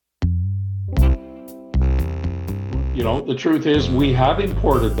The truth is we have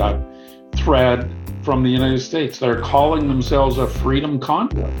imported that thread from the United States. They're calling themselves a freedom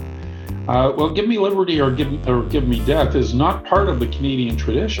convoy. Well, give me liberty or give me death is not part of the Canadian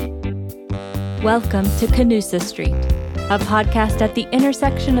tradition. Welcome to Canusa Street, a podcast at the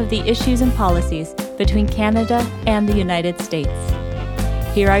intersection of the issues and policies between Canada and the United States.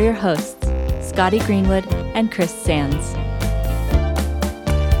 Here are your hosts, Scotty Greenwood and Chris Sands.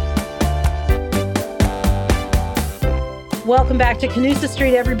 Welcome back to Canusa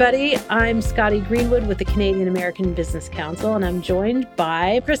Street, everybody. I'm Scotty Greenwood with the Canadian American Business Council, and I'm joined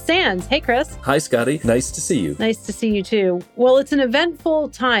by Chris Sands. Hey, Chris. Hi, Scotty. Nice to see you. Nice to see you, too. Well, it's an eventful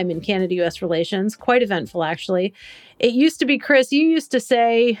time in Canada-U.S. relations, quite eventful, actually. It used to be, Chris, you used to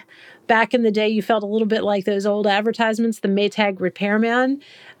say back in the day you felt a little bit like those old advertisements, the Maytag repairman,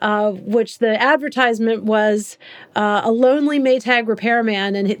 which the advertisement was a lonely Maytag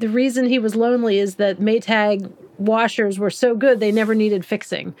repairman, and the reason he was lonely is that Maytag washers were so good they never needed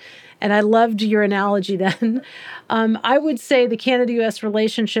fixing. And I loved your analogy then. I would say the Canada-U.S.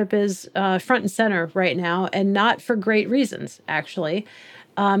 relationship is front and center right now, and not for great reasons, actually,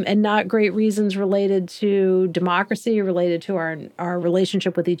 and not great reasons related to democracy, related to our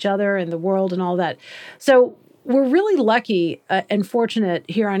relationship with each other and the world and all that. So we're really lucky and fortunate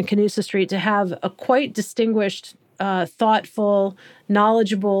here on Canusa Street to have a quite distinguished thoughtful,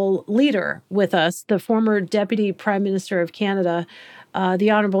 knowledgeable leader with us, the former Deputy Prime Minister of Canada, the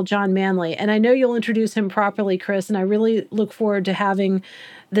Honorable John Manley. And I know you'll introduce him properly, Chris, and I really look forward to having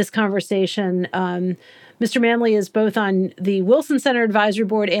this conversation. Mr. Manley is both on the Wilson Center Advisory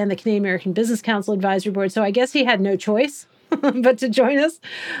Board and the Canadian American Business Council Advisory Board, so I guess he had no choice but to join us.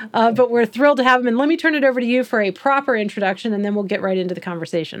 But we're thrilled to have him. And let me turn it over to you for a proper introduction, and then we'll get right into the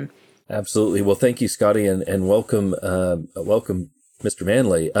conversation. Absolutely. Well, thank you, Scotty, and welcome, Mr.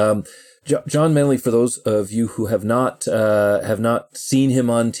 Manley. John Manley, for those of you who have not seen him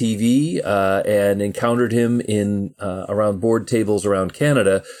on TV and encountered him in around board tables around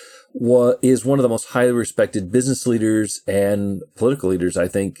Canada, is one of the most highly respected business leaders and political leaders, I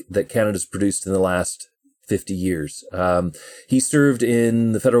think, that Canada's produced in the last 50 years. He served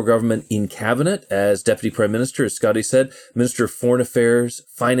in the federal government in cabinet as deputy prime minister, as Scotty said, minister of foreign affairs,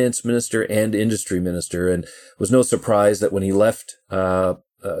 finance minister, and industry minister. And was no surprise that when he left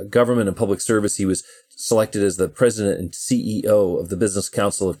government and public service, he was selected as the president and CEO of the Business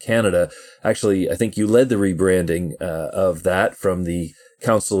Council of Canada. Actually, I think you led the rebranding of that from the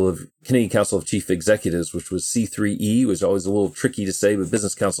Canadian Council of Chief Executives, which was C3E, was always a little tricky to say, but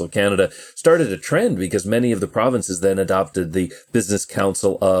Business Council of Canada started a trend because many of the provinces then adopted the Business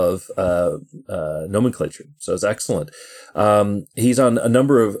Council of nomenclature. So it's excellent. He's on a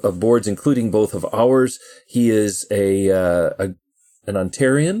number of boards, including both of ours. He is an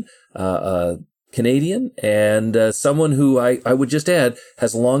Ontarian, Canadian, and someone who I would just add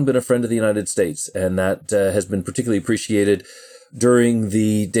has long been a friend of the United States, and that has been particularly appreciated during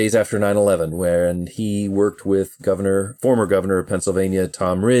the days after 9/11, when he worked with former governor of Pennsylvania,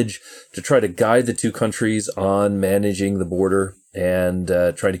 Tom Ridge, to try to guide the two countries on managing the border and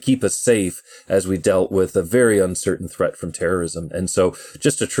try to keep us safe as we dealt with a very uncertain threat from terrorism. And so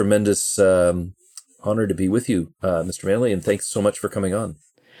just a tremendous honor to be with you, Mr. Manley, and thanks so much for coming on.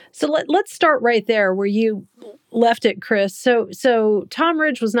 So let's start right there where you left it, Chris. So Tom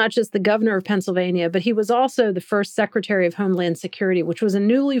Ridge was not just the governor of Pennsylvania, but he was also the first Secretary of Homeland Security, which was a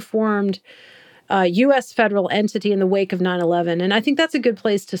newly formed U.S. federal entity in the wake of 9/11. And I think that's a good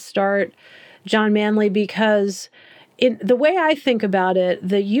place to start, John Manley, because in the way I think about it,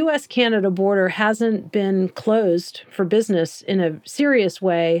 the U.S.-Canada border hasn't been closed for business in a serious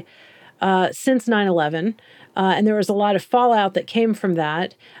way since 9/11. And there was a lot of fallout that came from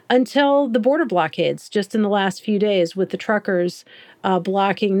that until the border blockades just in the last few days, with the truckers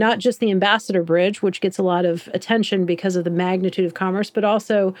blocking not just the Ambassador Bridge, which gets a lot of attention because of the magnitude of commerce, but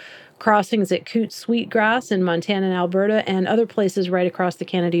also crossings at Coot Sweetgrass in Montana and Alberta and other places right across the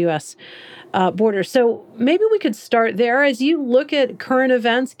Canada-U.S. border. So maybe we could start there. As you look at current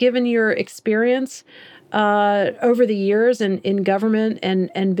events, given your experience over the years in government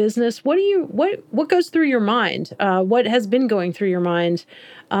and business, what goes through your mind? What has been going through your mind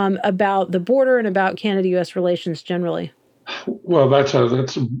about the border and about Canada-U.S. relations generally? Well, that's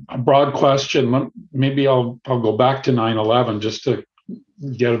a broad question. Maybe I'll go back to 9/11 just to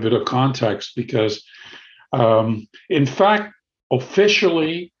get a bit of context, because in fact,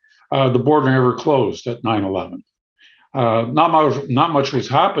 officially, the border never closed at 9/11. Not much was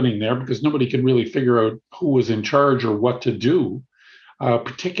happening there because nobody could really figure out who was in charge or what to do,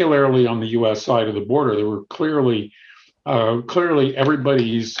 particularly on the U.S. side of the border. There were clearly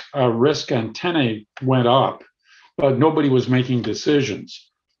everybody's risk antennae went up. but nobody was making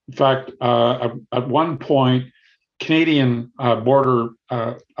decisions. In fact, at one point, Canadian border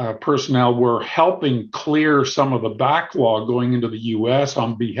personnel were helping clear some of the backlog going into the U.S.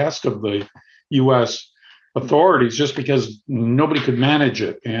 on behest of the U.S. authorities, just because nobody could manage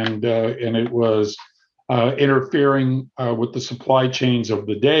it, and it was interfering with the supply chains of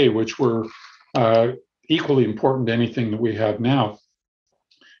the day, which were equally important to anything that we have now.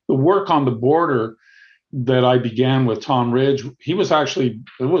 The work on the border that I began with Tom Ridge, he was actually,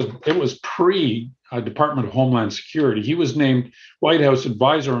 it was pre Department of Homeland Security. He was named White House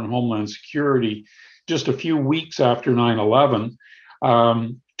Advisor on Homeland Security just a few weeks after 9/11.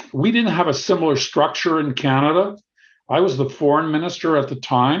 We didn't have a similar structure in Canada. I was the foreign minister at the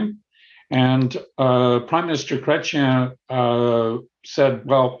time, and Prime Minister Chrétien said,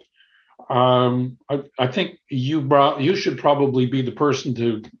 well, I think you should probably be the person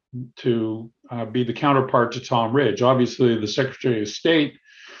to be the counterpart to Tom Ridge. Obviously, the Secretary of State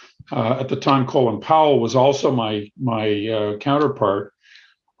at the time, Colin Powell, was also my counterpart.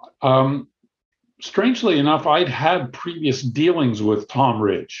 Strangely enough, I'd had previous dealings with Tom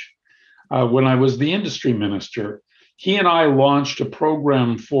Ridge when I was the industry minister. He and I launched a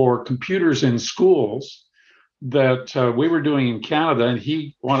program for computers in schools that we were doing in Canada, and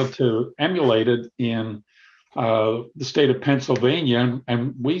he wanted to emulate it in the state of Pennsylvania,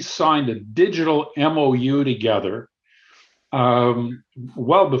 and we signed a digital MOU together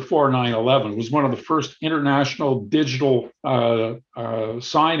well before 9/11. It was one of the first international digital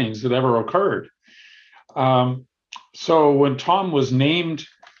signings that ever occurred. So when Tom was named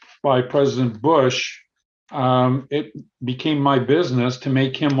by President Bush, it became my business to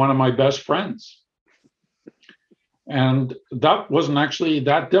make him one of my best friends. And that wasn't actually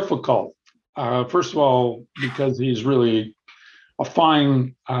that difficult. First of all, because he's really a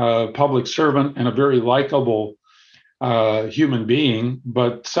fine public servant and a very likable human being.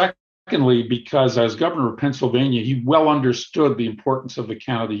 But secondly, because as governor of Pennsylvania, he well understood the importance of the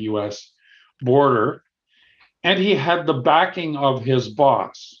Canada-US border. And he had the backing of his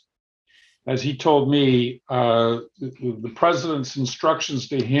boss. As he told me, the president's instructions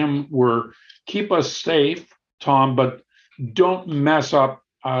to him were, keep us safe, Tom, but don't mess up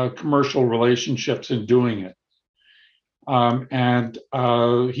commercial relationships in doing it. And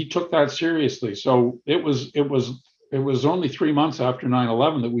he took that seriously. So it was only 3 months after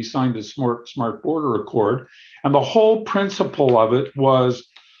 9/11 that we signed the Smart Border Accord. And the whole principle of it was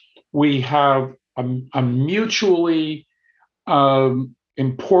we have a mutually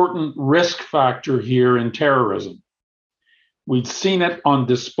important risk factor here in terrorism. We'd seen it on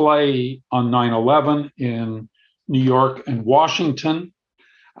display on 9/11 in New York and Washington.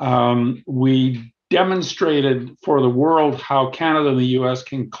 We demonstrated for the world how Canada and the US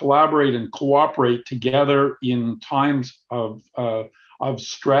can collaborate and cooperate together in times of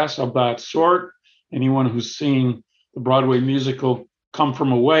stress of that sort. Anyone who's seen the Broadway musical Come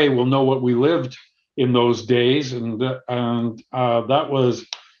From Away will know what we lived in those days, and that was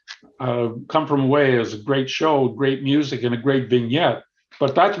Come From Away is a great show, great music, and a great vignette.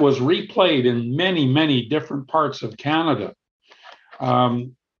 But that was replayed in many, many different parts of Canada.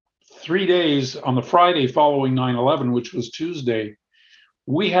 3 days on the Friday following 9/11, which was Tuesday,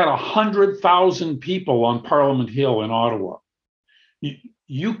 we had 100,000 people on Parliament Hill in Ottawa.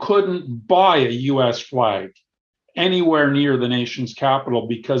 You couldn't buy a US flag anywhere near the nation's capital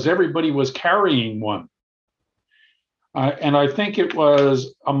because everybody was carrying one. And I think it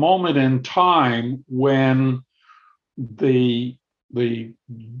was a moment in time when the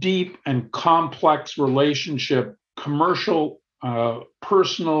deep and complex relationship, commercial,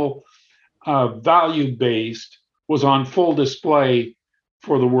 personal, value-based, was on full display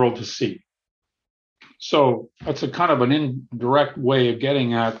for the world to see. So that's a kind of an indirect way of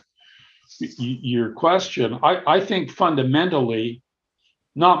getting at your question. I think fundamentally,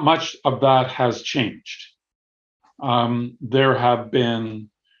 not much of that has changed. There have been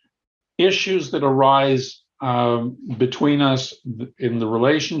issues that arise between us in the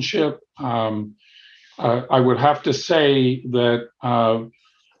relationship. I would have to say that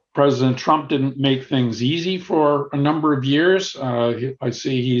President Trump didn't make things easy for a number of years. I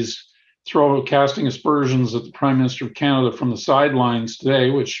see he's casting aspersions at the Prime Minister of Canada from the sidelines today,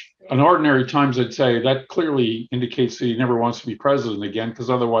 which in ordinary times I'd say that clearly indicates that he never wants to be president again, because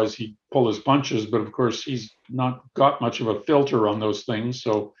otherwise he'd pull his punches. But of course, he's not got much of a filter on those things.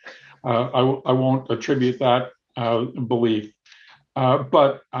 So I won't attribute that belief.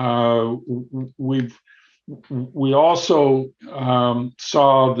 But we also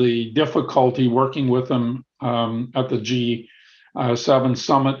saw the difficulty working with him at the G7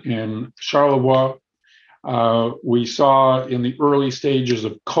 summit in Charleroi. We saw in the early stages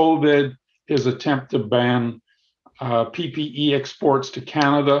of COVID his attempt to ban PPE exports to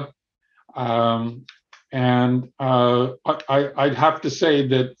Canada. I'd have to say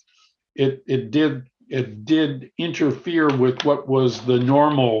that it did interfere with what was the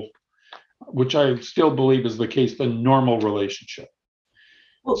normal, which I still believe is the case, the normal relationship.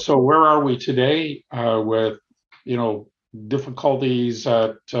 So where are we today with, difficulties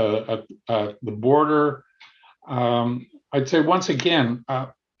at the border? I'd say once again,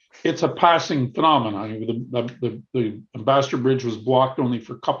 it's a passing phenomenon. The Ambassador Bridge was blocked only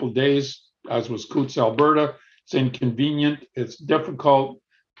for a couple of days, as was Coutts, Alberta. It's inconvenient. It's difficult.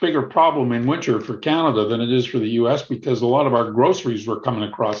 Bigger problem in winter for Canada than it is for the U.S. because a lot of our groceries were coming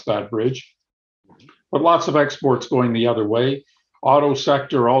across that bridge. But lots of exports going the other way. Auto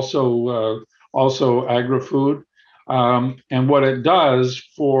sector also agri-food. And what it does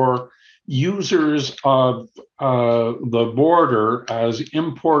for users of the border as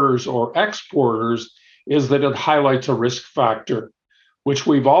importers or exporters is that it highlights a risk factor, which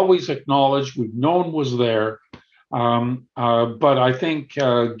we've always acknowledged, we've known was there. But I think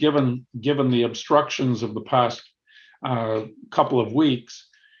given the obstructions of the past couple of weeks,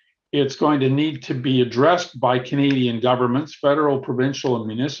 it's going to need to be addressed by Canadian governments, federal, provincial, and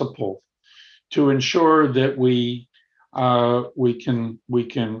municipal, to ensure that we can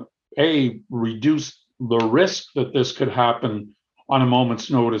reduce the risk that this could happen on a moment's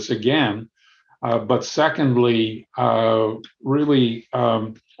notice again, but secondly, really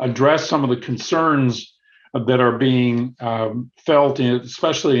address some of the concerns that are being felt,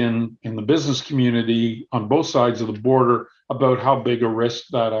 especially in the business community on both sides of the border, about how big a risk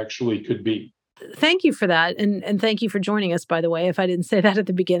that actually could be. Thank you for that. And thank you for joining us, by the way. If I didn't say that at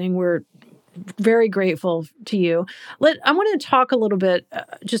the beginning, we're very grateful to you. I want to talk a little bit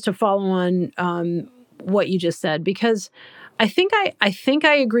just to follow on what you just said, because I think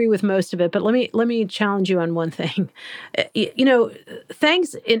I agree with most of it, but let me challenge you on one thing.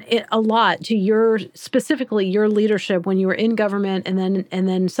 Thanks a lot to specifically your leadership when you were in government and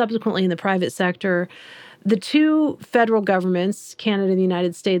then subsequently in the private sector. The two federal governments, Canada and the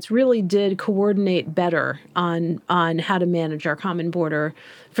United States, really did coordinate better on how to manage our common border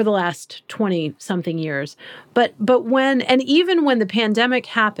for the last 20-something years. But even when the pandemic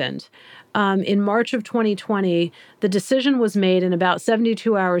happened, in March of 2020, the decision was made in about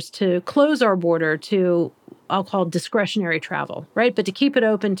 72 hours to close our border to, I'll call discretionary travel, right? But to keep it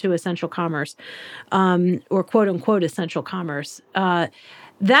open to essential commerce, or quote unquote essential commerce.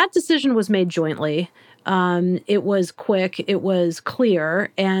 That decision was made jointly. It was quick, it was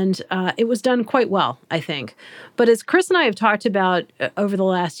clear, and it was done quite well, I think. But as Chris and I have talked about over the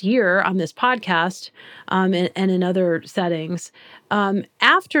last year on this podcast and in other settings,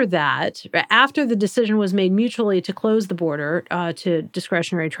 after the decision was made mutually to close the border to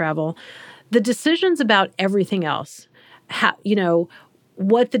discretionary travel, the decisions about everything else,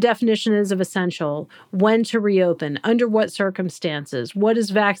 what the definition is of essential, when to reopen, under what circumstances, what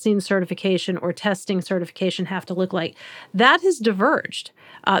does vaccine certification or testing certification have to look like, that has diverged.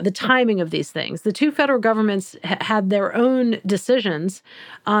 The timing of these things. The two federal governments had their own decisions,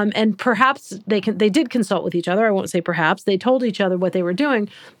 and perhaps they did consult with each other. I won't say perhaps. They told each other what they were doing,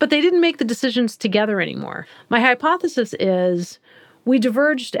 but they didn't make the decisions together anymore. My hypothesis is we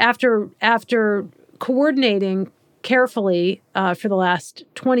diverged after coordinating carefully for the last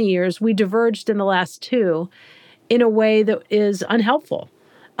 20 years. We diverged in the last two in a way that is unhelpful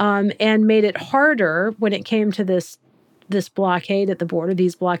and made it harder when it came to this blockade at the border,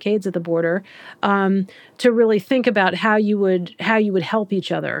 these blockades at the border, to really think about how you would help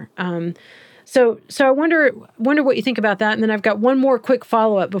each other. So I wonder what you think about that. And then I've got one more quick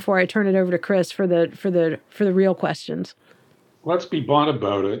follow-up before I turn it over to Chris for the real questions. Let's be blunt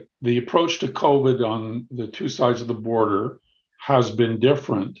about it. The approach to COVID on the two sides of the border has been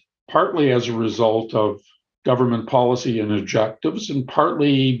different, partly as a result of government policy and objectives, and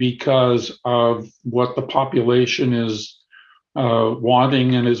partly because of what the population is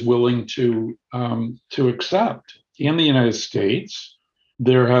wanting and is willing to accept. In the United States,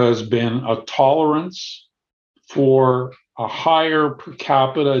 there has been a tolerance for a higher per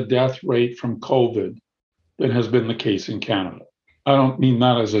capita death rate from COVID than has been the case in Canada. I don't mean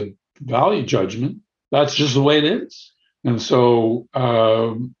that as a value judgment. That's just the way it is. And so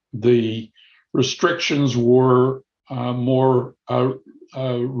the restrictions were more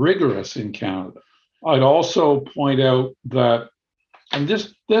rigorous in Canada. I'd also point out that, and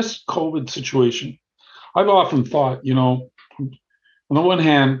this COVID situation, I've often thought, on the one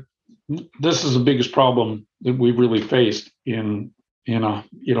hand, this is the biggest problem that we've really faced in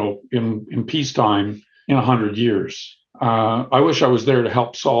peacetime in 100 years. I wish I was there to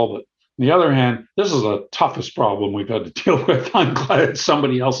help solve it. On the other hand, this is the toughest problem we've had to deal with. I'm glad it's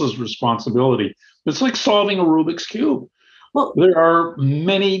somebody else's responsibility. It's like solving a Rubik's Cube. Well, there are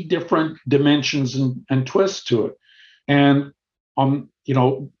many different dimensions and twists to it. And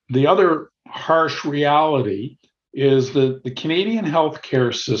the other harsh reality is that the Canadian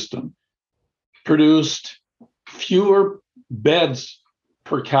healthcare system produced fewer beds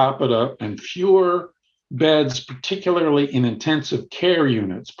per capita and fewer beds, particularly in intensive care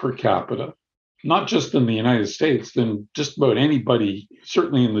units per capita, not just in the United States, than just about anybody,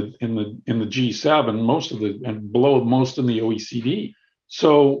 certainly in the G7, most of the and below most in the OECD.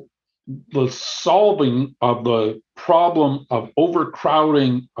 So the solving of the problem of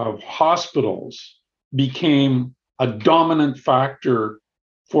overcrowding of hospitals became a dominant factor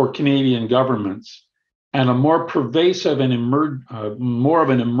for Canadian governments and a more pervasive and more of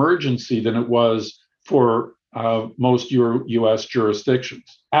an emergency than it was for most U.S. jurisdictions.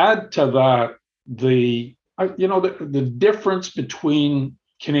 Add to that the difference between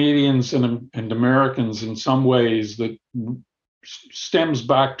Canadians and Americans in some ways that stems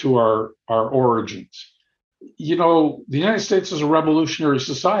back to our origins. The United States is a revolutionary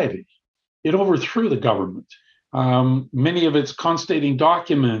society. It overthrew the government. Many of its constating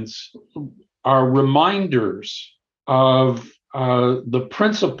documents are reminders of the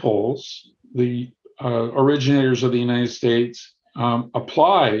principles the originators of the United States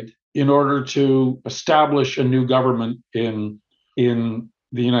applied in order to establish a new government in the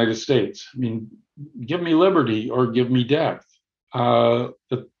United States. I mean, give me liberty or give me death.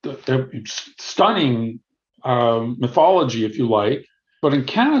 Stunning mythology, if you like. But in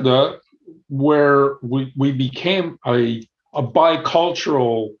Canada, where we became a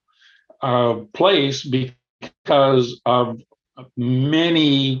bicultural place because of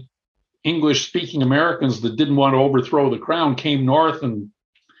many English-speaking Americans that didn't want to overthrow the crown came north and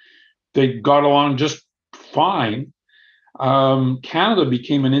they got along just fine. Canada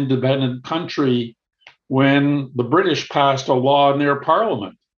became an independent country when the British passed a law in their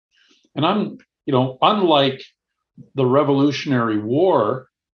parliament. And unlike the Revolutionary War,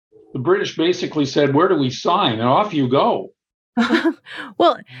 the British basically said, "Where do we sign?" And off you go.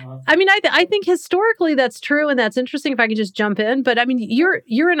 Well, I mean, I think historically that's true, and that's interesting. If I could just jump in, but I mean,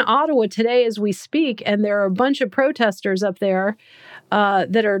 you're in Ottawa today as we speak, and there are a bunch of protesters up there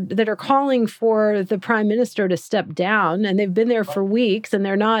that are calling for the Prime Minister to step down, and they've been there for weeks, and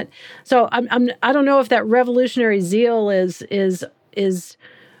they're not. So I don't know if that revolutionary zeal is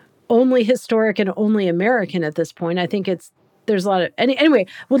only historic and only American at this point. I think there's a lot of anyway.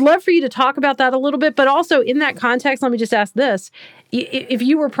 Would love for you to talk about that a little bit, but also in that context, let me just ask this: if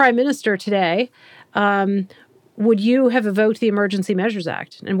you were Prime Minister today, would you have evoked the Emergency Measures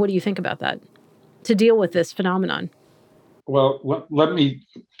Act, and what do you think about that to deal with this phenomenon? Well, let me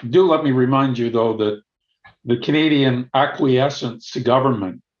remind you, though, that the Canadian acquiescence to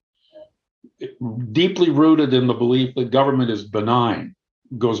government, deeply rooted in the belief that government is benign,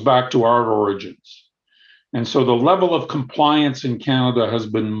 goes back to our origins. And so the level of compliance in Canada has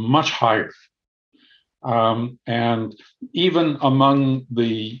been much higher. And even among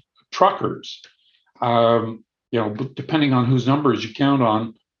the truckers, depending on whose numbers you count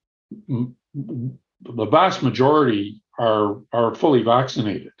on, the vast majority are fully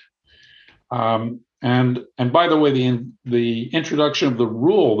vaccinated. And by the way, the introduction of the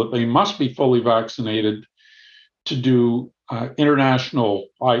rule that they must be fully vaccinated to do international,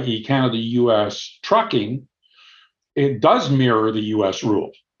 i.e. Canada-US trucking, it does mirror the US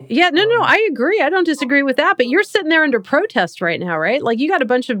rule. Yeah, no, I agree. I don't disagree with that. But you're sitting there under protest right now, right? Like you got a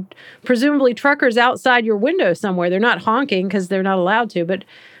bunch of presumably truckers outside your window somewhere. They're not honking because they're not allowed to. But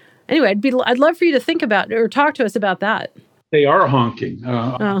anyway, I'd love for you to think about or talk to us about that. They are honking.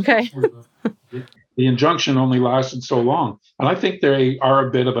 Okay. The injunction only lasted so long. And I think they are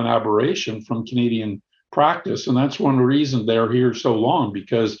a bit of an aberration from Canadian practice. And that's one reason they're here so long,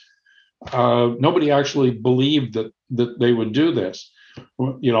 because nobody actually believed that they would do this.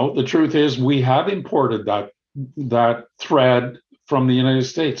 The truth is we have imported that thread from the United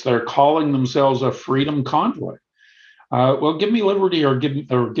States. They're calling themselves a freedom convoy. Well, give me liberty or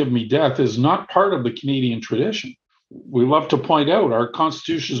give me death is not part of the Canadian tradition. We love to point out our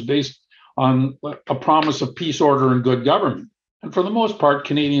Constitution is based on a promise of peace, order, and good government. And for the most part,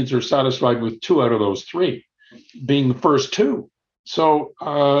 Canadians are satisfied with 2 out of those 3, being the first 2. So,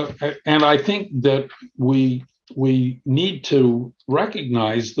 and I think that we need to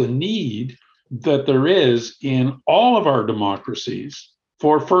recognize the need that there is in all of our democracies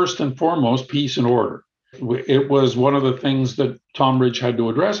for, first and foremost, peace and order. It was one of the things that Tom Ridge had to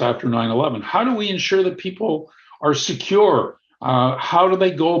address after 9/11. How do we ensure that people are secure? How do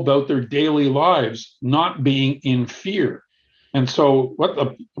they go about their daily lives not being in fear? And so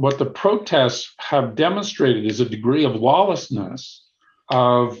what the protests have demonstrated is a degree of lawlessness,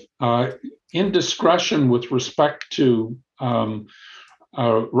 of indiscretion with respect to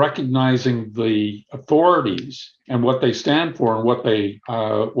recognizing the authorities and what they stand for and what they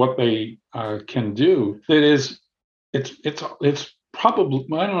can do. That is, it's probably,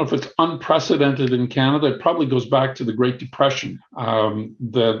 I don't know if it's unprecedented in Canada. It probably goes back to the Great Depression,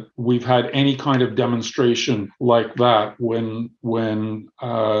 that we've had any kind of demonstration like that when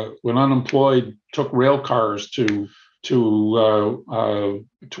unemployed took rail cars toward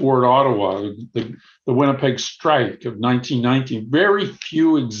Ottawa, the Winnipeg strike of 1919. Very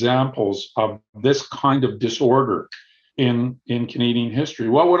few examples of this kind of disorder in Canadian history.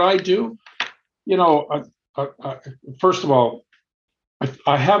 What would I do? First of all,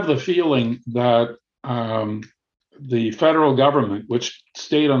 I have the feeling that the federal government, which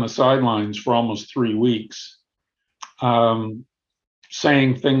stayed on the sidelines for almost 3 weeks,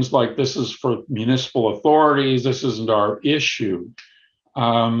 saying things like, this is for municipal authorities, this isn't our issue,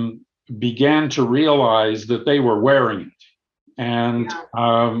 began to realize that they were wearing it. And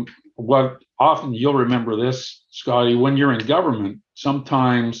what often, you'll remember this, Scotty, when you're in government,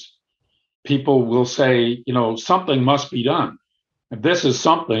 sometimes people will say, something must be done. This is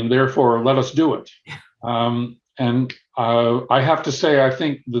something, therefore let us do it. And I have to say, I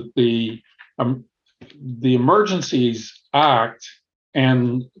think that the Emergencies Act,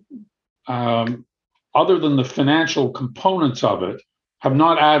 and other than the financial components of it, have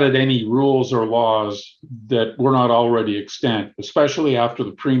not added any rules or laws that were not already extant, especially after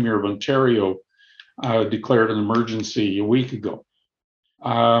the Premier of Ontario declared an emergency a week ago.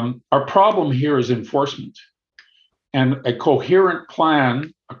 Our problem here is enforcement, and a coherent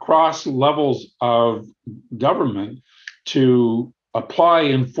plan across levels of government to apply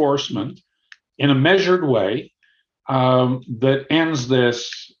enforcement in a measured way that ends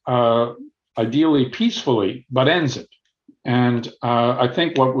this ideally peacefully, but ends it. And I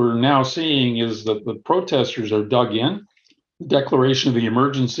think what we're now seeing is that the protesters are dug in. The declaration of the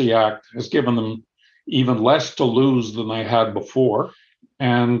Emergency Act has given them even less to lose than they had before.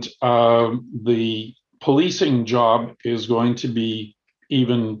 And the policing job is going to be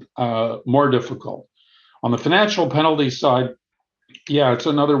even more difficult. On the financial penalty side, it's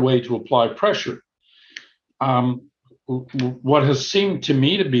another way to apply pressure. What has seemed to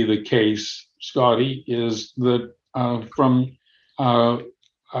me to be the case, Scotty, is that from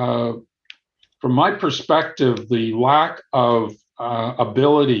my perspective, the lack of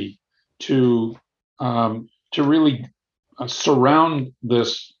ability to really surround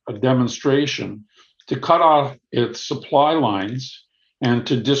this demonstration, to cut off its supply lines and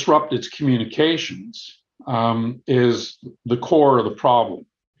to disrupt its communications is the core of the problem.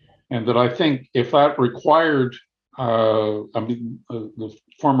 And that I think if that required, the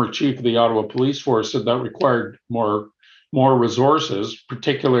former chief of the Ottawa Police Force said that required more resources,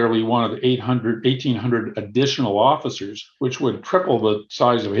 particularly one of the 1,800 additional officers, which would triple the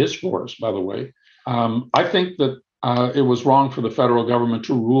size of his force, by the way. I think that it was wrong for the federal government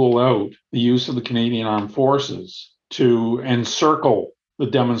to rule out the use of the Canadian Armed Forces to encircle the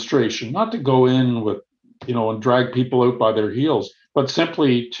demonstration, not to go in with, and drag people out by their heels, but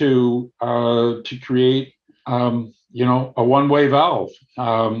simply to create, a one-way valve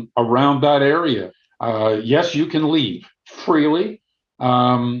around that area. Yes, you can leave freely,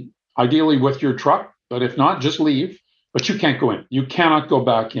 ideally with your truck, but if not, just leave. But you can't go in. You cannot go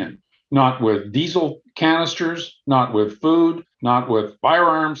back in. Not with diesel canisters, not with food, not with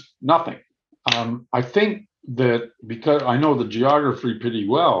firearms, nothing. I think that because I know the geography pretty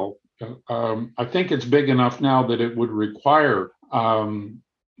well, I think it's big enough now that it would require,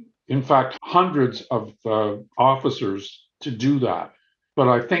 in fact, hundreds of officers to do that. But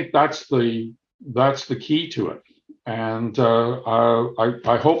I think that's the key to it. And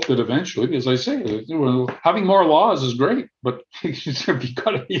I hope that eventually, as I say, having more laws is great, but if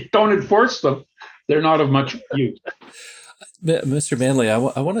you don't enforce them, they're not of much use. Mr. Manley, I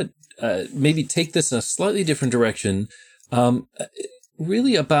want to maybe take this in a slightly different direction,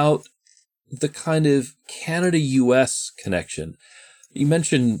 really about the kind of Canada-US connection. You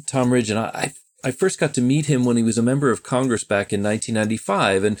mentioned Tom Ridge, and I first got to meet him when he was a member of Congress back in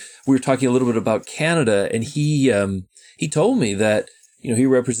 1995, and we were talking a little bit about Canada, and he told me that he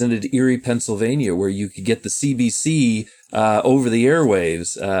represented Erie, Pennsylvania, where you could get the CBC over the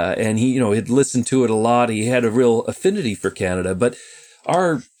airwaves, and he had listened to it a lot. He had a real affinity for Canada, but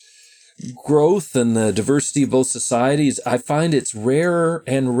our growth and the diversity of both societies, I find it's rarer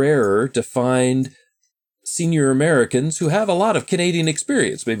and rarer to find senior Americans who have a lot of Canadian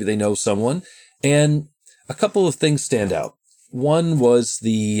experience. Maybe they know someone. And a couple of things stand out. One was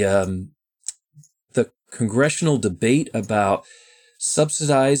the congressional debate about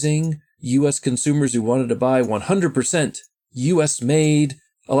subsidizing U.S. consumers who wanted to buy 100% U.S.-made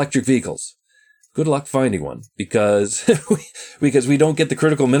electric vehicles. Good luck finding one because we don't get the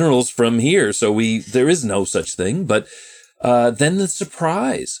critical minerals from here, so there is no such thing. But then the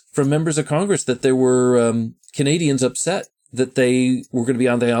surprise from members of Congress that there were Canadians upset that they were going to be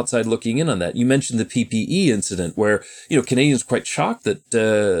on the outside looking in on that. You mentioned the PPE incident where, Canadians were quite shocked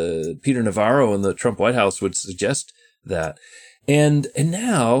that Peter Navarro and the Trump White House would suggest that. And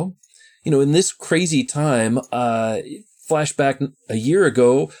now, in this crazy time, flashback a year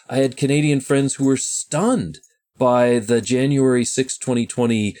ago, I had Canadian friends who were stunned by the January 6,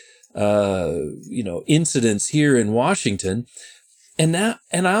 2020, incidents here in Washington. And now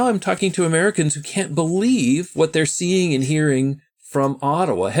I'm talking to Americans who can't believe what they're seeing and hearing from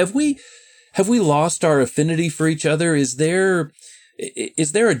Ottawa. Have we lost our affinity for each other? Is there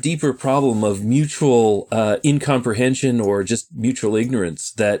a deeper problem of mutual incomprehension or just mutual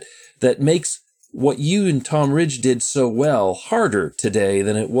ignorance that makes what you and Tom Ridge did so well harder today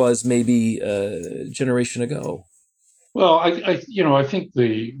than it was maybe a generation ago? Well, I think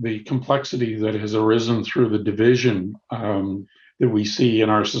the complexity that has arisen through the division that we see in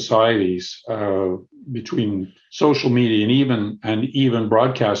our societies between social media and even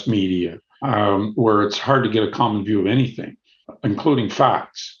broadcast media, where it's hard to get a common view of anything, including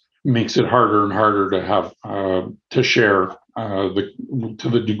facts, makes it harder and harder to have to share to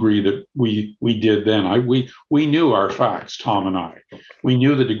the degree that we did then. We knew our facts, Tom and I. We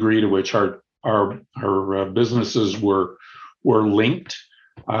knew the degree to which our businesses were linked.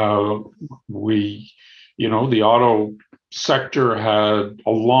 The auto sector had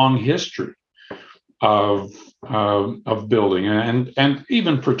a long history of building, and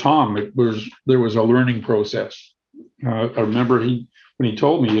even for Tom, there was a learning process. I remember when he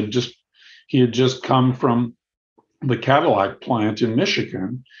told me he had just come from the Cadillac plant in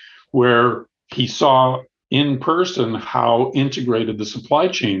Michigan, where he saw in person how integrated the supply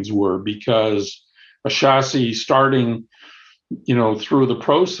chains were, because a chassis starting, through the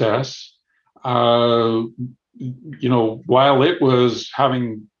process, while it was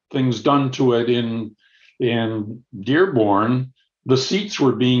having things done to it in Dearborn, the seats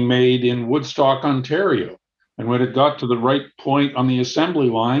were being made in Woodstock, Ontario. And when it got to the right point on the assembly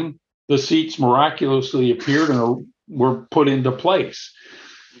line, the seats miraculously appeared and were put into place,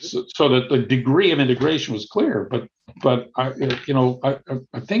 so that the degree of integration was clear. But I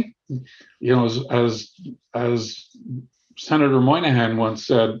think, as Senator Moynihan once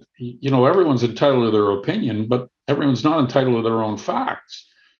said, everyone's entitled to their opinion, but everyone's not entitled to their own facts.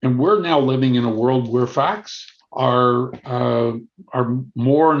 And we're now living in a world where facts are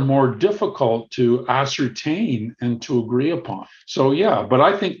more and more difficult to ascertain and to agree upon. So yeah, but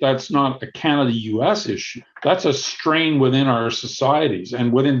I think that's not a Canada-US issue. That's a strain within our societies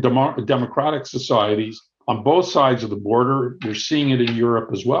and within democratic societies on both sides of the border. You're seeing it in Europe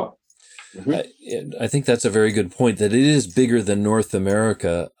as well. I think that's a very good point, that it is bigger than North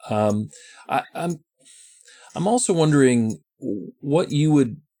America. I'm also wondering what you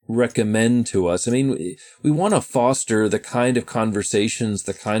would recommend to us. I mean, we want to foster the kind of conversations,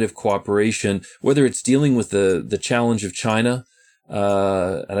 the kind of cooperation, whether it's dealing with the challenge of China,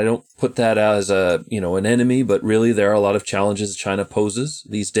 and I don't put that as an enemy, but really there are a lot of challenges China poses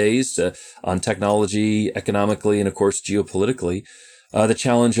these days on technology, economically, and of course geopolitically. The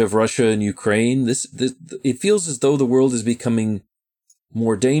challenge of Russia and Ukraine. It feels as though the world is becoming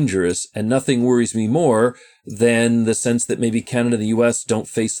more dangerous, and nothing worries me more than the sense that maybe Canada and the U.S. don't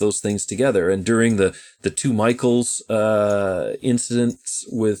face those things together. And during the two Michaels incidents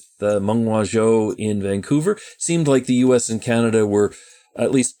with Meng Wanzhou in Vancouver, it seemed like the U.S. and Canada were,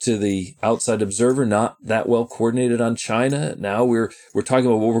 at least to the outside observer, not that well coordinated on China. Now we're talking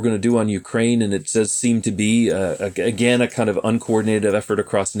about what we're going to do on Ukraine, and it does seem to be again a kind of uncoordinated effort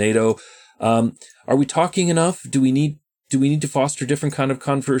across NATO. Are we talking enough? Do we need to foster different kind of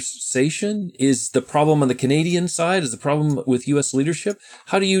conversation? Is the problem on the Canadian side? Is the problem with U.S. leadership?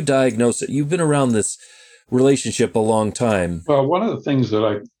 How do you diagnose it? You've been around this relationship a long time. Well, one of the things that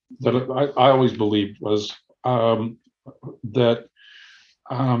I always believed was that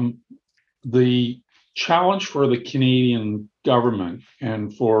the challenge for the Canadian government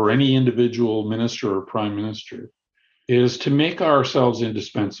and for any individual minister or prime minister is to make ourselves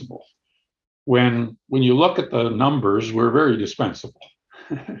indispensable. When you look at the numbers, we're very dispensable.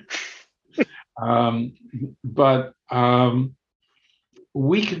 But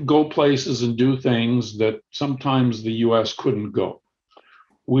we could go places and do things that sometimes the U.S. couldn't go.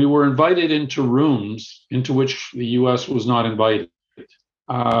 We were invited into rooms into which the U.S. was not invited.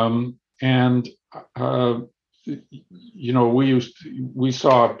 And we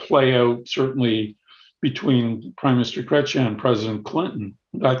saw it play out certainly between Prime Minister Chrétien and President Clinton,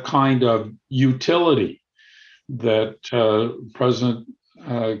 that kind of utility that President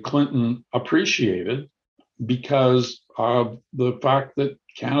Clinton appreciated because of the fact that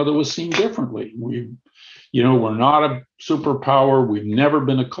Canada was seen differently. We're not a superpower. We've never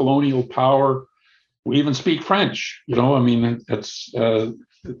been a colonial power. We even speak French. That's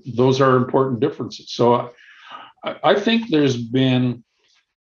those are important differences. So I think there's been,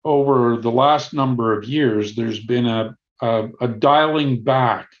 over the last number of years, there's been a dialing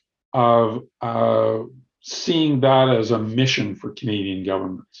back of seeing that as a mission for Canadian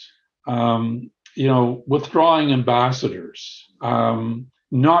governments. Withdrawing ambassadors,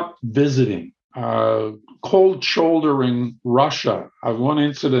 not visiting, cold shouldering Russia. One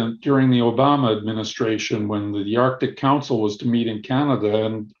incident during the Obama administration when the Arctic Council was to meet in Canada,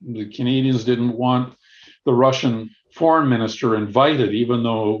 and the Canadians didn't want the Russian foreign minister invited, even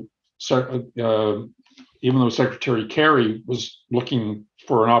though Secretary Kerry was looking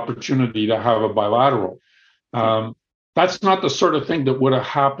for an opportunity to have a bilateral. That's not the sort of thing that would have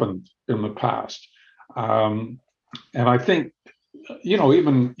happened in the past. And I think,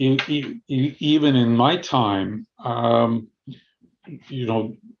 even in my time,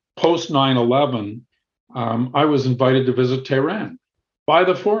 post 9/11, I was invited to visit Tehran by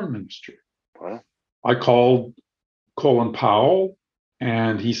the foreign minister. Wow. I called Colin Powell,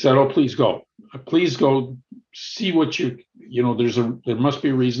 and he said, "Oh, please go see what there must be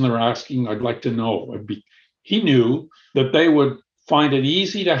a reason they're asking. I'd like to know." He knew that they would find it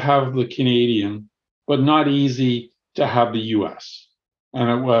easy to have the Canadian, but not easy to have the U.S. And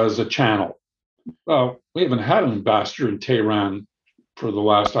it was a channel. Well, we haven't had an ambassador in Tehran for the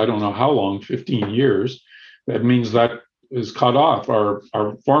last, I don't know how long, 15 years. That means that is cut off. Our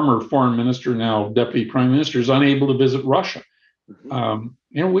former foreign minister, now deputy prime minister, is unable to visit Russia.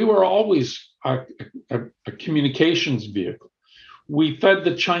 We were always a communications vehicle. We fed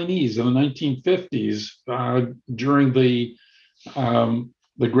the Chinese in the 1950s during the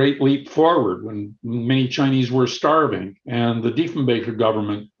Great Leap Forward, when many Chinese were starving, and the Diefenbaker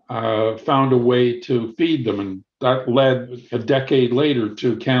government found a way to feed them, and that led a decade later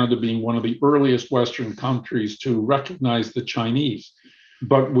to Canada being one of the earliest Western countries to recognize the Chinese.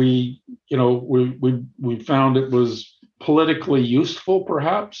 But we found it was politically useful,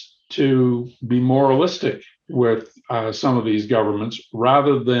 perhaps, to be moralistic with some of these governments,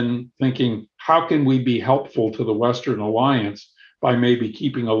 rather than thinking, how can we be helpful to the Western alliance by maybe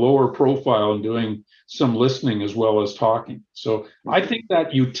keeping a lower profile and doing some listening as well as talking. So I think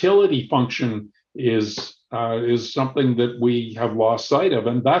that utility function is something that we have lost sight of,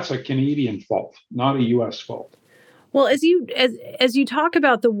 and that's a Canadian fault, not a U.S. fault. Well, as you talk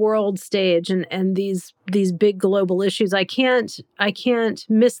about the world stage and these big global issues, I can't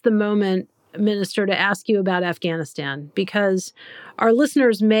miss the moment, Minister, to ask you about Afghanistan, because our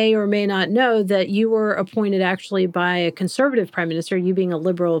listeners may or may not know that you were appointed actually by a conservative prime minister, you being a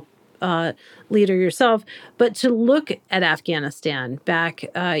liberal leader yourself, but to look at Afghanistan back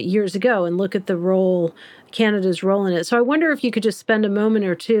years ago and look at Canada's role in it. So I wonder if you could just spend a moment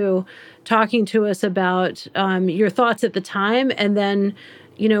or two talking to us about your thoughts at the time, and then,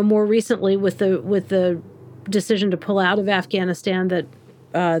 more recently with the decision to pull out of Afghanistan that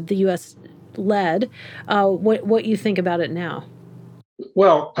the U.S. led, what you think about it now.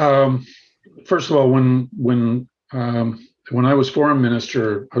 Well, first of all, when I was foreign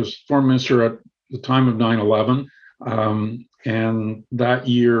minister, I was foreign minister at the time of 9/11. And that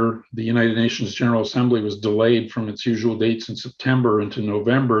year, the United Nations General Assembly was delayed from its usual dates in September into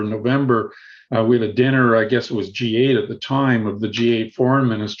November. In November, we had a dinner, I guess it was G8 at the time, of the G8 foreign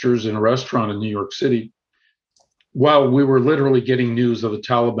ministers in a restaurant in New York City, while we were literally getting news of the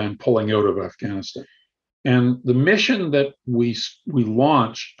Taliban pulling out of Afghanistan. And the mission that we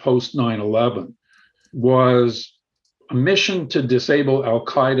launched post 9/11 was a mission to disable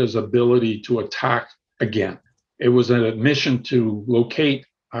al-Qaeda's ability to attack again. It was a mission to locate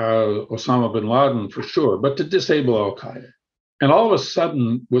Osama bin Laden for sure, but to disable al-Qaeda. And all of a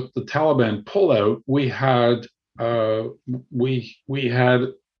sudden, with the Taliban pullout, we had a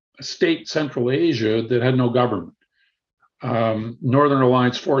state Central Asia that had no government. Northern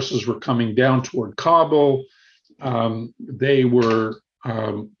Alliance forces were coming down toward Kabul. They were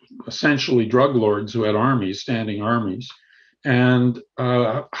essentially drug lords who had armies, standing armies. and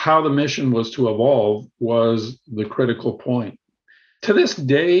how the mission was to evolve was the critical point. To this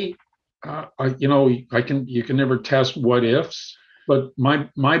day, you can never test what ifs, but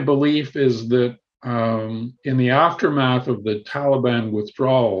my belief is that in the aftermath of the Taliban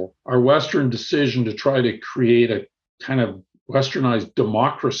withdrawal, our Western decision to try to create a kind of westernized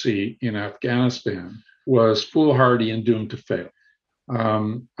democracy in Afghanistan was foolhardy and doomed to fail.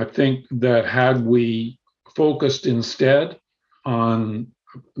 I think that had we focused instead on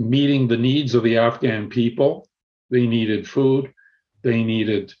meeting the needs of the Afghan people, they needed food, they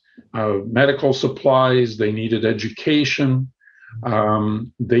needed medical supplies, they needed education,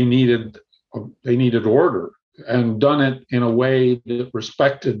 they needed order, and done it in a way that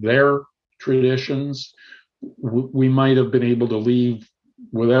respected their traditions, we might have been able to leave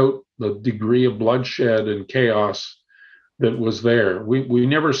without the degree of bloodshed and chaos that was there. We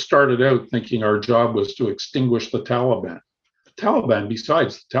never started out thinking our job was to extinguish the Taliban. The Taliban,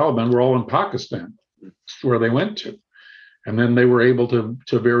 besides the Taliban, were all in Pakistan. That's where they went to. And then they were able to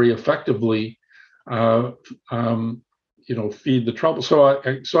very effectively feed the trouble.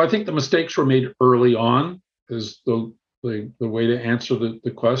 So I think the mistakes were made early on is the way to answer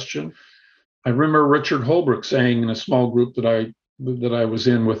the question. I remember Richard Holbrooke saying in a small group that I was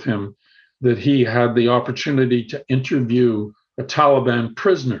in with him that he had the opportunity to interview a Taliban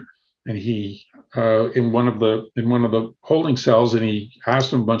prisoner, and he in one of the holding cells, and he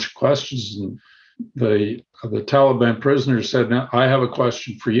asked him a bunch of questions, and the Taliban prisoner said, "Now I have a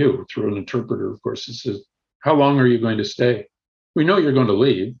question for you," through an interpreter, of course. He says, "How long are you going to stay? We know you're going to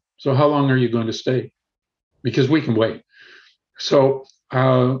leave, so how long are you going to stay? Because we can wait." So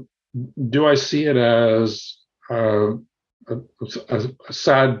do I see it as a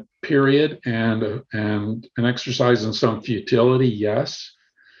sad period and an exercise in some futility? Yes.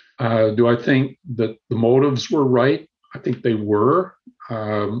 Do I think that the motives were right? I think they were.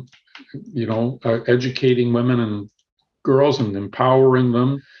 Educating women and girls and empowering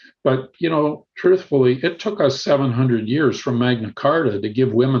them. But, truthfully, it took us 700 years from Magna Carta to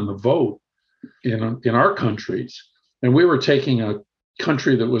give women the vote in our countries. And we were taking a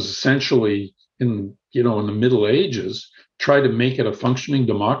country that was essentially in the Middle Ages, try to make it a functioning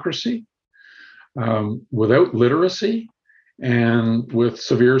democracy without literacy and with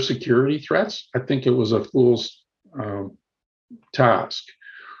severe security threats. I think it was a fool's task.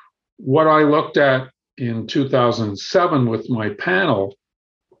 What I looked at in 2007 with my panel,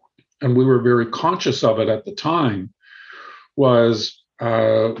 and we were very conscious of it at the time, was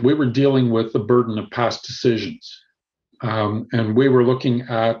we were dealing with the burden of past decisions. And we were looking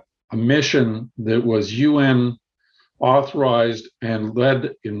at a mission that was UN authorized and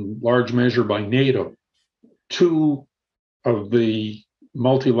led in large measure by NATO. Two of the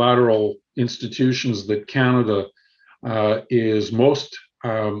multilateral institutions that Canada is most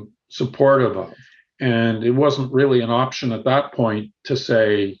supportive of. And it wasn't really an option at that point to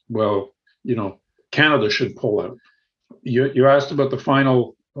say, well, Canada should pull out. You asked about the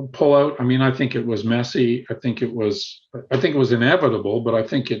final pullout. I mean, I think it was messy. I think it was inevitable, but I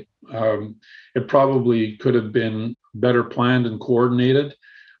think it probably could have been better planned and coordinated.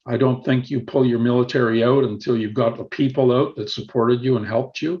 I don't think you pull your military out until you've got the people out that supported you and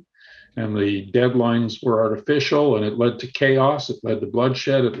helped you. And the deadlines were artificial, and it led to chaos. It led to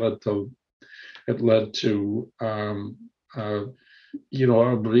bloodshed. It led to a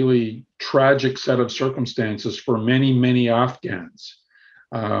really tragic set of circumstances for many, many Afghans.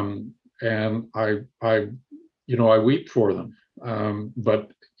 And I weep for them.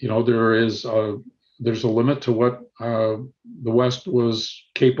 But there's a limit to what the West was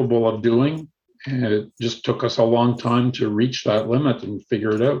capable of doing. And it just took us a long time to reach that limit and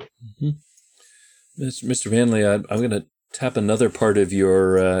figure it out. Mm-hmm. Mr. Manley, I'm going to tap another part of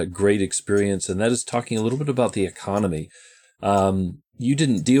your great experience, and that is talking a little bit about the economy. You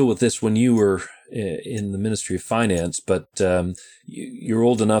didn't deal with this when you were in the Ministry of Finance, but you're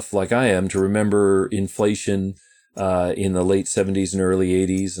old enough, like I am, to remember inflation in the late 70s and early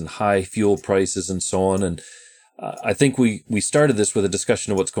 80s and high fuel prices and so on. And I think we started this with a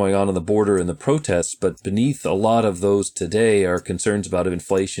discussion of what's going on the border and the protests, but beneath a lot of those today are concerns about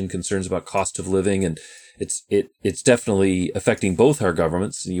inflation, concerns about cost of living, and it's definitely affecting both our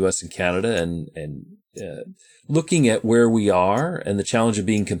governments in the U.S. and Canada, and looking at where we are and the challenge of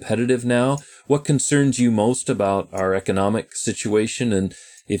being competitive now. What concerns you most about our economic situation, and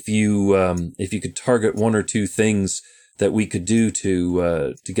if you could target one or two things that we could do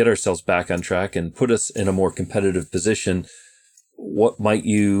to get ourselves back on track and put us in a more competitive position, what might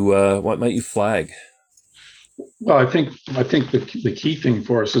you flag? Well, I think the key thing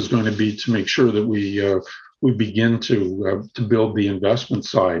for us is going to be to make sure that we we begin to build the investment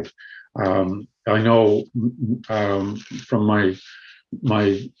side. I know from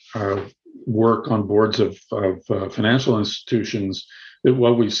my work on boards of financial institutions that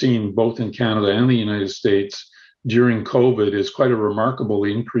what we've seen both in Canada and the United States during COVID is quite a remarkable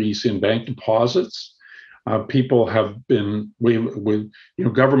increase in bank deposits. People have been,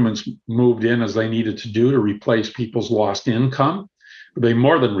 governments moved in as they needed to do to replace people's lost income. They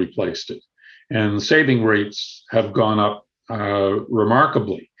more than replaced it, and saving rates have gone up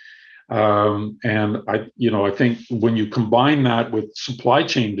remarkably. And I think when you combine that with supply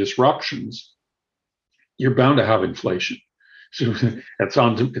chain disruptions, you're bound to have inflation. So it's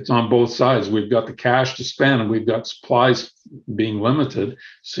on both sides. We've got the cash to spend, and we've got supplies being limited.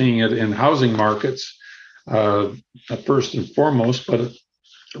 Seeing it in housing markets first and foremost, but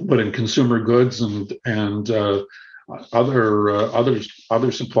in consumer goods and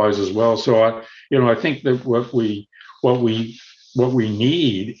other supplies as well. So I think that what we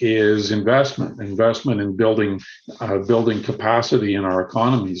need is investment in building capacity in our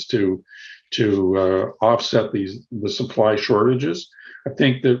economies to offset the supply shortages. I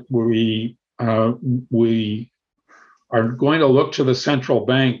think that we are going to look to the central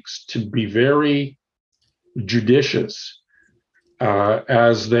banks to be very judicious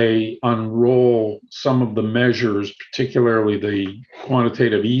as they unroll some of the measures, particularly the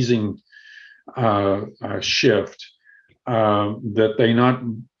quantitative easing shift, that they not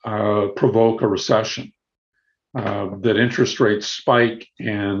provoke a recession, that interest rates spike,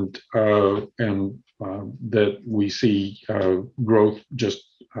 and that we see growth just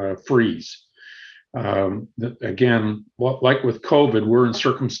freeze. Again, like with COVID,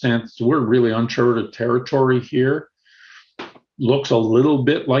 we're really uncharted territory here. Looks a little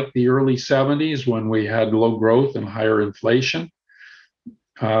bit like the early 70s when we had low growth and higher inflation.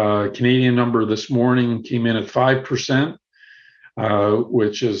 Canadian number this morning came in at 5%,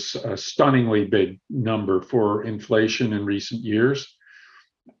 which is a stunningly big number for inflation in recent years.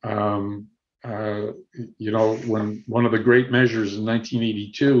 When one of the great measures in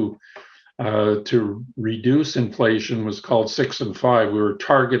 1982 to reduce inflation was called 6 and 5. We were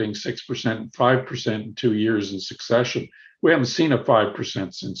targeting 6% and 5% in 2 years in succession. We haven't seen a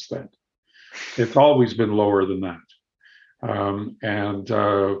 5% since then. It's always been lower than that.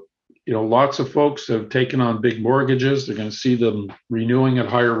 Lots of folks have taken on big mortgages. They're going to see them renewing at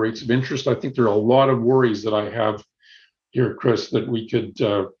higher rates of interest. I think there are a lot of worries that I have here, Chris, that we could,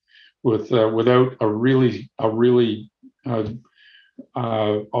 without a really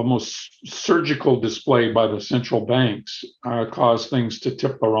almost surgical display by the central banks, cause things to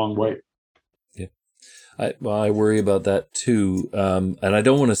tip the wrong way. Yeah, I worry about that too, and I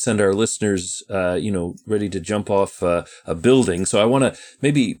don't want to send our listeners, ready to jump off a building. So I want to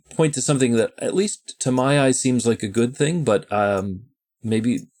maybe point to something that, at least to my eye, seems like a good thing, but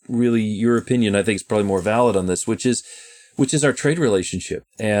maybe really your opinion, I think, is probably more valid on this, which is our trade relationship.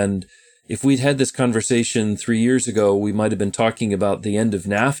 And if we'd had this conversation 3 years ago, we might have been talking about the end of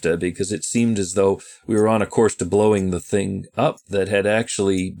NAFTA, because it seemed as though we were on a course to blowing the thing up that had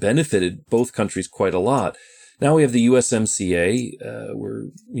actually benefited both countries quite a lot. Now we have the USMCA. We're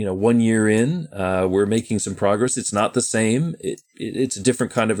 1 year in. We're making some progress. It's not the same. It's a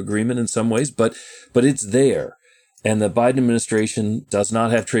different kind of agreement in some ways, but it's there. And the Biden administration does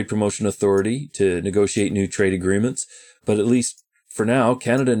not have trade promotion authority to negotiate new trade agreements, but at least for now,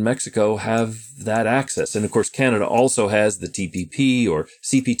 Canada and Mexico have that access. And of course, Canada also has the TPP or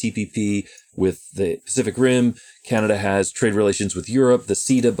CPTPP with the Pacific Rim. Canada has trade relations with Europe, the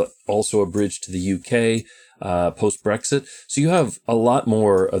CETA, but also a bridge to the UK post-Brexit. So you have a lot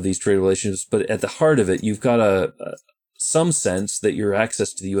more of these trade relations, but at the heart of it, you've got some sense that your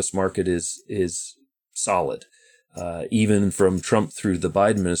access to the U.S. market is solid. Even from Trump through the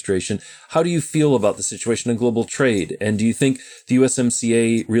Biden administration. How do you feel about the situation in global trade? And do you think the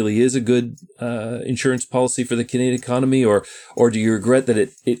USMCA really is a good insurance policy for the Canadian economy, or do you regret that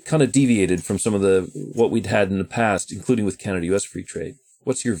it kind of deviated from some of what we'd had in the past, including with Canada-US free trade?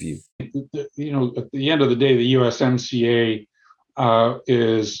 What's your view? At the end of the day, the USMCA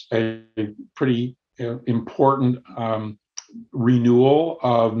is a pretty important renewal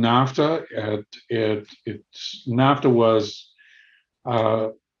of NAFTA.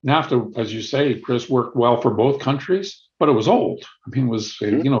 NAFTA, as you say, Chris, worked well for both countries, but it was old. I mean,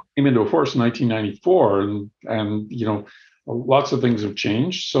 came into force in 1994, and lots of things have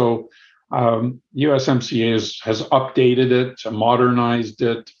changed. So USMCA has updated it, modernized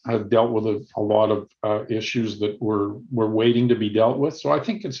it, have dealt with a lot of issues that were waiting to be dealt with. So I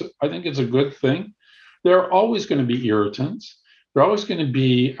think it's a good thing. There are always going to be irritants. There are always going to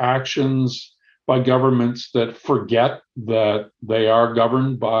be actions by governments that forget that they are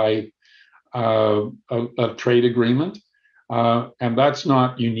governed by a trade agreement. And that's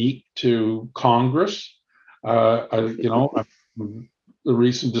not unique to Congress. The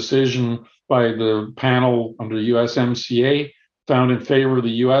recent decision by the panel under USMCA found in favor of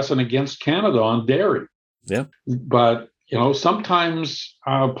the U.S. and against Canada on dairy. Yeah. But sometimes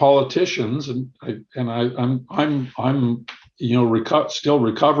politicians, I'm still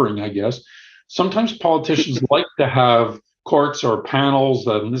recovering, I guess. Sometimes politicians like to have courts or panels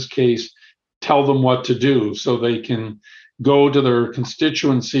that, in this case, tell them what to do, so they can go to their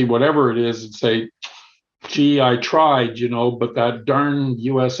constituency, whatever it is, and say, "Gee, I tried, but that darn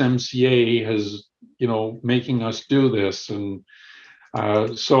USMCA has, making us do this." And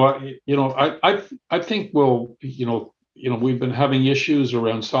so I think we've been having issues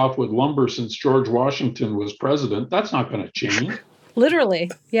around softwood lumber since George Washington was president. That's not going to change. Literally,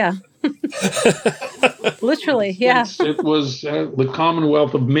 yeah. Literally, yeah. It was the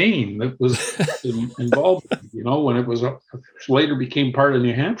Commonwealth of Maine that was involved, when it was later became part of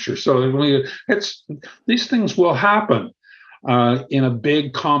New Hampshire. So these things will happen in a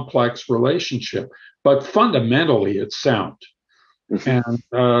big, complex relationship, but fundamentally, it's sound. And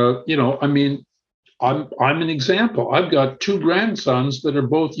I'm an example. I've got two grandsons that are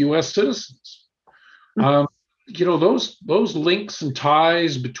both U.S. citizens. Those links and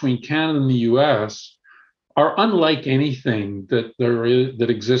ties between Canada and the U.S. are unlike anything that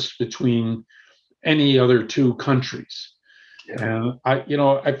exists between any other two countries. Yeah. And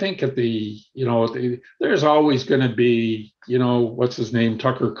I think there's always going to be, what's his name,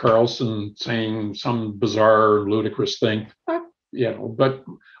 Tucker Carlson, saying some bizarre, ludicrous thing. But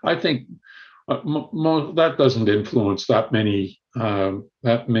I think that doesn't influence that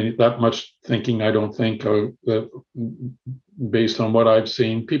much thinking. I don't think based on what I've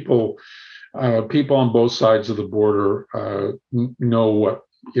seen, people on both sides of the border know what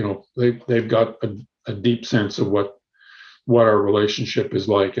they've got a deep sense of what our relationship is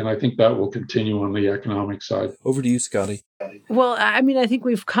like, and I think that will continue on the economic side. Over to you, Scotty. Well, I think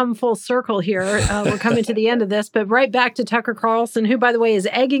we've come full circle here. We're coming to the end of this, but right back to Tucker Carlson, who, by the way, is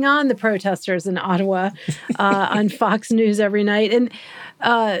egging on the protesters in Ottawa on Fox News every night. And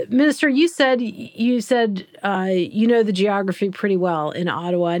Minister, you said the geography pretty well in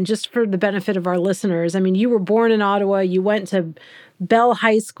Ottawa. And just for the benefit of our listeners, you were born in Ottawa. You went to Bell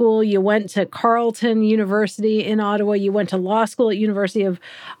High School. You went to Carleton University in Ottawa. You went to law school at University of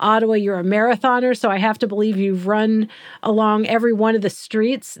Ottawa. You're a marathoner, so I have to believe you've run along every one of the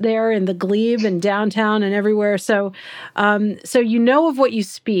streets there in the Glebe and downtown and everywhere. So you know of what you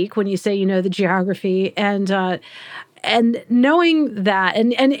speak when you say you know the geography, and knowing that,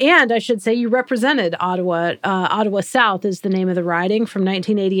 and I should say you represented Ottawa. Ottawa South is the name of the riding from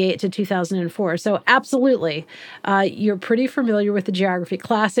 1988 to 2004. So absolutely, you're pretty familiar with the geography.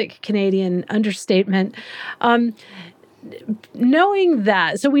 Classic Canadian understatement. Knowing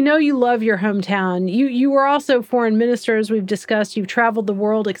that, so we know you love your hometown. You were also foreign minister, as we've discussed. You've traveled the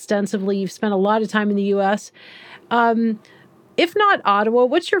world extensively. You've spent a lot of time in the U.S. If not Ottawa,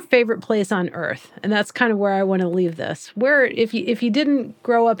 what's your favorite place on earth? And that's kind of where I want to leave this. Where, if you didn't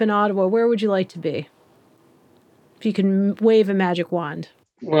grow up in Ottawa, where would you like to be? If you can wave a magic wand.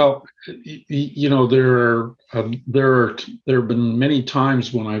 Well, there have been many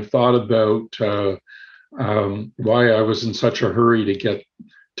times when I've thought about why I was in such a hurry to get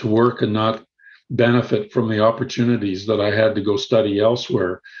to work and not benefit from the opportunities that I had to go study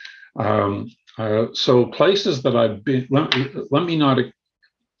elsewhere. So places that I've been, let me not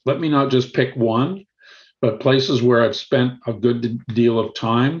just pick one, but places where I've spent a good deal of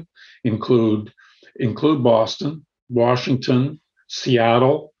time include Boston, Washington,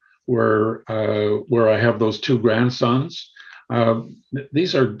 Seattle, where I have those two grandsons.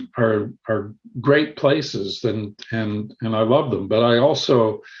 These are great places, and I love them. But I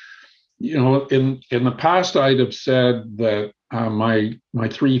also, in the past, I'd have said that my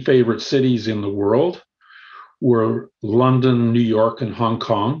three favorite cities in the world were London, New York, and Hong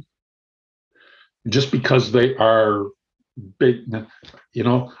Kong, just because they are big.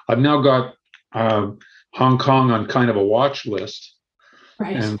 I've now got Hong Kong on kind of a watch list,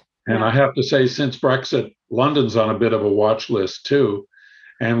 right? And I have to say, since Brexit, London's on a bit of a watch list too,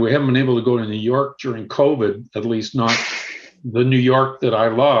 and we haven't been able to go to New York during COVID, at least not the New York that I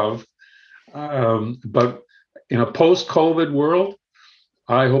love. But in a post-COVID world,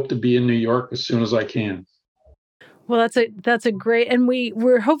 I hope to be in New York as soon as I can. Well, that's a great, and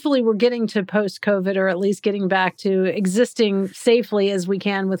we're hopefully getting to post-COVID, or at least getting back to existing safely as we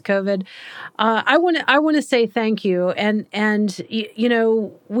can with COVID. I want to say thank you, and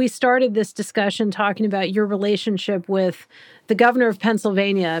we started this discussion talking about your relationship with the governor of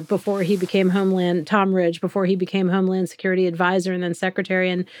Pennsylvania before he became Tom Ridge, before he became Homeland Security Advisor and then Secretary.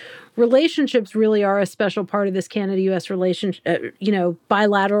 And relationships really are a special part of this Canada-U.S. relationship,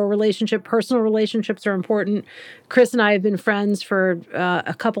 bilateral relationship. Personal relationships are important. Chris and I have been friends for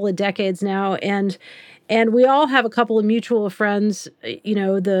a couple of decades now, and we all have a couple of mutual friends.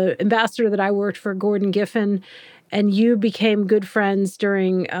 The ambassador that I worked for, Gordon Giffen, and you became good friends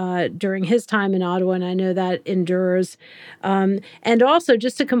during his time in Ottawa, and I know that endures. And also,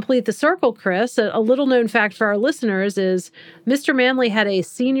 just to complete the circle, Chris, a little-known fact for our listeners is Mr. Manley had a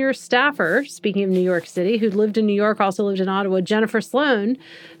senior staffer, speaking of New York City, who lived in New York, also lived in Ottawa, Jennifer Sloan,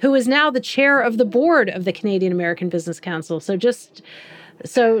 who is now the chair of the board of the Canadian American Business Council. So just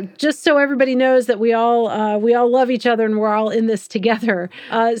so everybody knows that we all love each other and we're all in this together.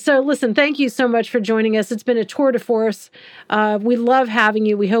 So listen, thank you so much for joining us. It's been a tour de force. We love having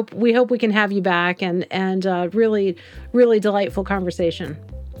you. We hope we can have you back, and really, really delightful conversation.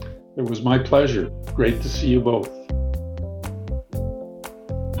 It was my pleasure. Great to see you both.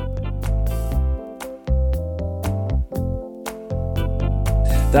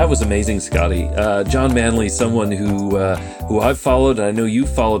 That was amazing, Scotty. John Manley, someone who I've followed, and I know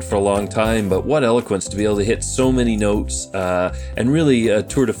you've followed for a long time, but what eloquence to be able to hit so many notes and really a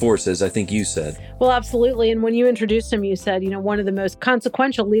tour de force, as I think you said. Well, absolutely. And when you introduced him, you said, one of the most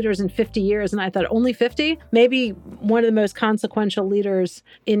consequential leaders in 50 years. And I thought, only 50? Maybe one of the most consequential leaders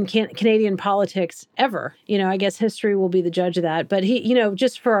in Canadian politics ever. I guess history will be the judge of that. But he,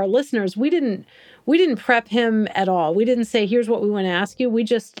 just for our listeners, we didn't prep him at all. We didn't say, here's what we want to ask you. We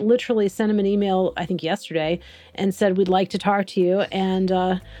just literally sent him an email, I think yesterday, and said, we'd like to talk to you.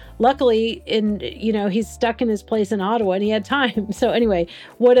 And luckily, he's stuck in his place in Ottawa and he had time. So anyway,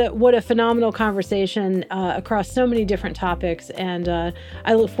 what a phenomenal conversation across so many different topics. And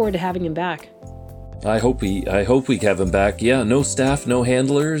I look forward to having him back. I hope we have him back. Yeah, no staff, no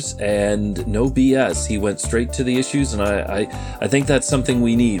handlers, and no BS. He went straight to the issues, and I think that's something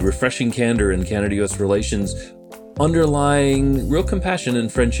we need. Refreshing candor in Canada-U.S. relations, underlying real compassion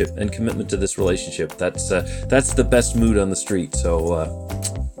and friendship and commitment to this relationship. That's the best mood on the street. So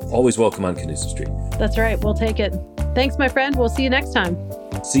always welcome on Canusa Street. That's right. We'll take it. Thanks, my friend. We'll see you next time.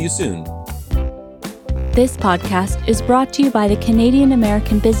 See you soon. This podcast is brought to you by the Canadian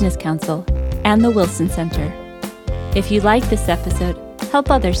American Business Council and the Wilson Center. If you like this episode, help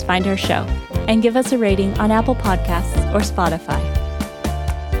others find our show and give us a rating on Apple Podcasts or Spotify.